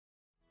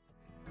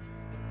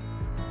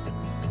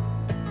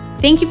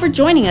Thank you for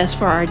joining us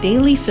for our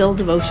Daily Fill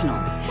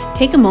devotional.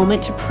 Take a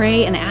moment to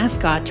pray and ask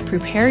God to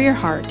prepare your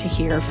heart to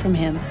hear from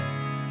Him.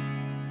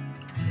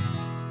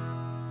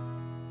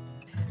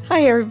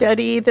 Hi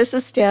everybody, this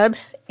is Deb,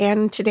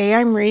 and today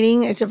I'm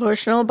reading a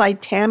devotional by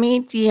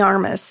Tammy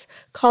DeArmas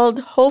called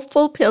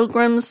Hopeful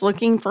Pilgrims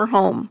Looking for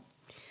Home.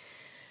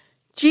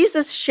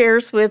 Jesus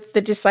shares with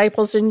the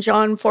disciples in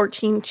John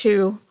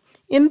 14:2,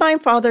 "In my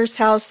Father's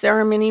house there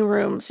are many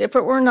rooms. If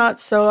it were not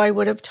so, I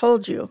would have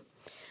told you."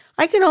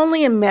 I can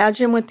only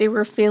imagine what they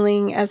were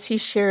feeling as he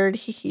shared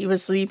he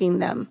was leaving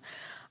them.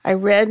 I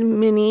read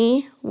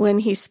many when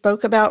he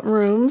spoke about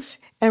rooms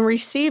and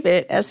receive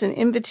it as an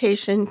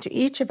invitation to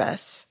each of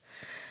us.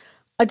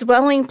 A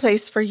dwelling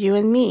place for you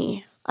and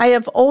me. I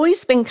have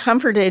always been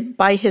comforted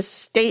by his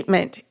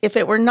statement, "If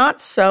it were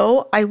not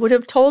so, I would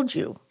have told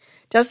you."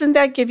 Doesn't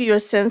that give you a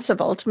sense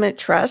of ultimate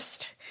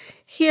trust?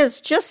 He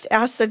has just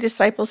asked the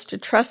disciples to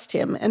trust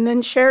him and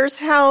then shares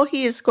how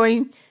he is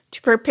going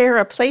to prepare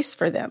a place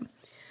for them,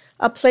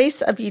 a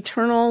place of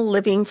eternal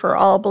living for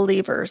all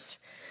believers.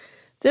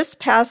 This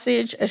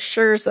passage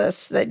assures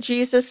us that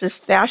Jesus is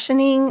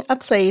fashioning a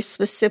place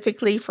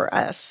specifically for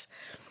us.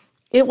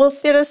 It will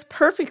fit us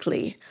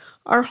perfectly.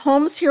 Our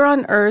homes here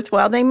on earth,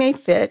 while they may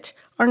fit,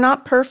 are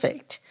not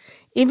perfect.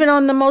 Even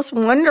on the most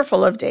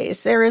wonderful of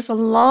days, there is a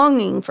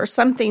longing for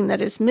something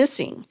that is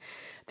missing.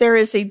 There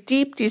is a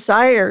deep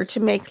desire to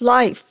make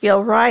life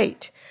feel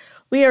right.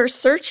 We are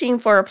searching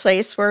for a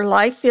place where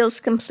life feels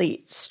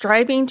complete,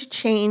 striving to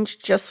change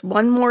just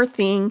one more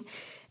thing,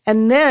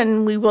 and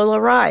then we will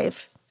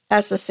arrive,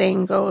 as the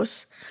saying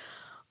goes.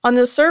 On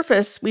the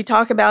surface, we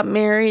talk about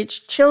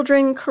marriage,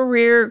 children,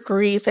 career,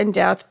 grief, and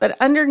death, but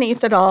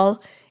underneath it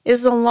all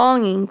is a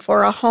longing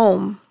for a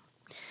home.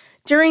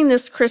 During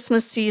this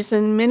Christmas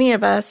season, many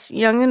of us,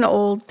 young and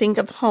old, think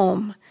of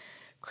home.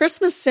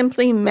 Christmas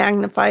simply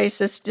magnifies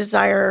this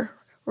desire.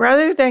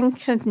 Rather than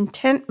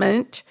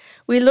contentment,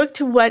 we look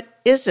to what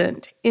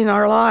isn't in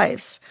our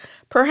lives.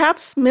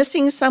 Perhaps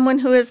missing someone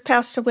who has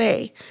passed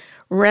away,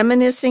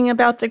 reminiscing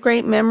about the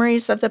great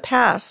memories of the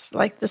past,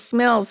 like the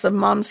smells of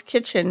Mom's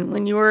kitchen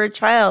when you were a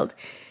child,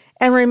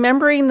 and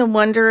remembering the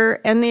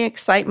wonder and the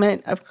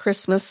excitement of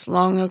Christmas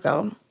long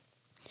ago.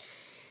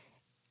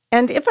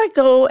 And if I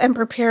go and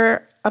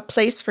prepare a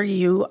place for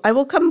you, I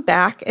will come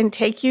back and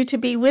take you to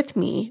be with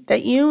me,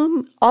 that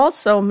you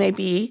also may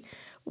be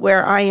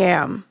where I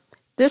am.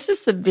 This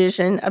is the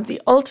vision of the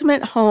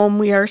ultimate home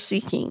we are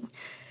seeking.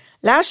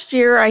 Last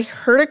year, I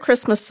heard a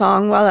Christmas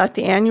song while at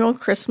the annual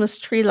Christmas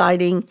tree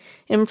lighting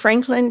in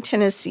Franklin,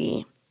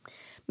 Tennessee.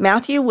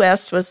 Matthew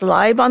West was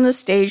live on the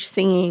stage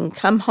singing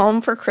 "Come Home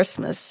for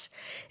Christmas."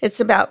 It's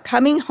about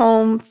coming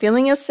home,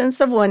 feeling a sense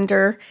of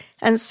wonder,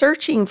 and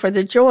searching for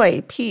the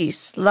joy,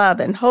 peace, love,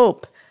 and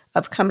hope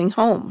of coming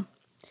home.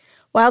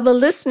 While the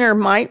listener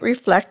might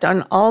reflect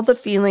on all the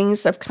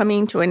feelings of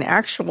coming to an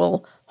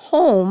actual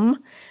home,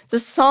 the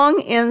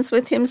song ends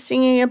with him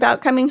singing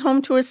about coming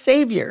home to a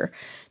Savior,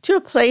 to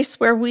a place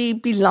where we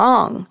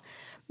belong.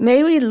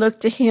 May we look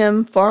to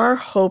him for our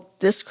hope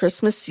this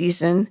Christmas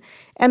season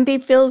and be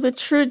filled with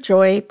true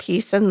joy,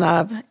 peace, and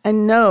love,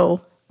 and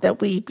know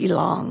that we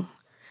belong.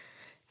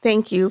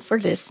 Thank you for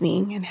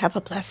listening, and have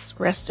a blessed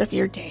rest of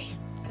your day.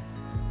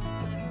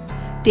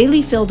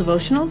 Daily Fill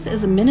Devotionals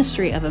is a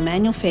ministry of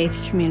Emmanuel Faith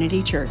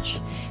Community Church.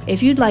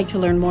 If you'd like to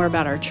learn more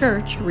about our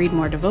church, read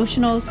more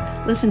devotionals,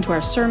 listen to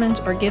our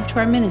sermons, or give to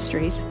our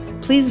ministries,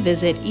 please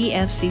visit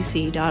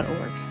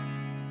efcc.org.